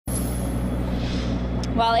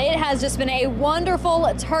Well, it has just been a wonderful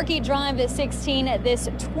Turkey Drive 16 this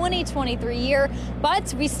 2023 year,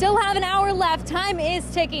 but we still have an hour left. Time is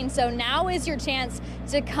ticking, so now is your chance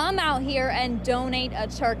to come out here and donate a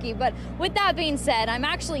turkey. But with that being said, I'm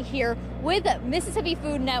actually here with Mississippi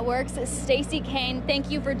Food Network's Stacey Kane.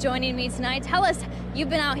 Thank you for joining me tonight. Tell us,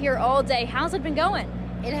 you've been out here all day. How's it been going?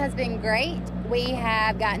 It has been great. We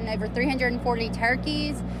have gotten over 340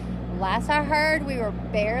 turkeys. Last I heard, we were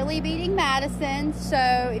barely beating Madison. So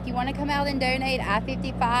if you want to come out and donate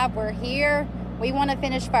I-55, we're here. We want to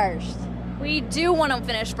finish first. We do want to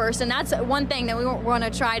finish first, and that's one thing that we want to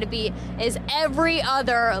try to be is every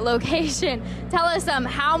other location. Tell us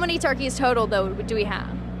how many turkeys total though do we have?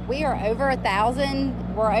 We are over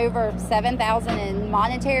 1,000. We're over 7,000 in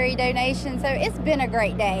monetary donations. So it's been a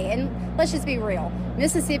great day. And let's just be real.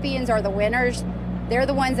 Mississippians are the winners. They're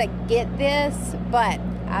the ones that get this, but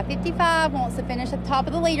I-55 wants to finish at the top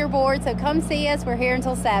of the leaderboard, so come see us. We're here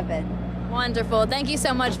until 7. Wonderful. Thank you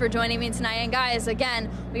so much for joining me tonight. And guys, again,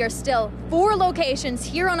 we are still 4 locations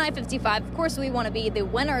here on I-55. Of course, we want to be the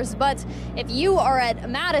winners, but if you are at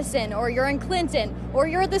Madison or you're in Clinton or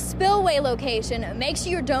you're at the Spillway location, make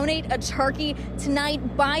sure you donate a turkey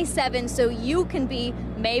tonight by 7 so you can be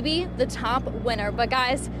maybe the top winner. But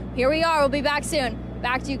guys, here we are. We'll be back soon.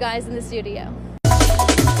 Back to you guys in the studio.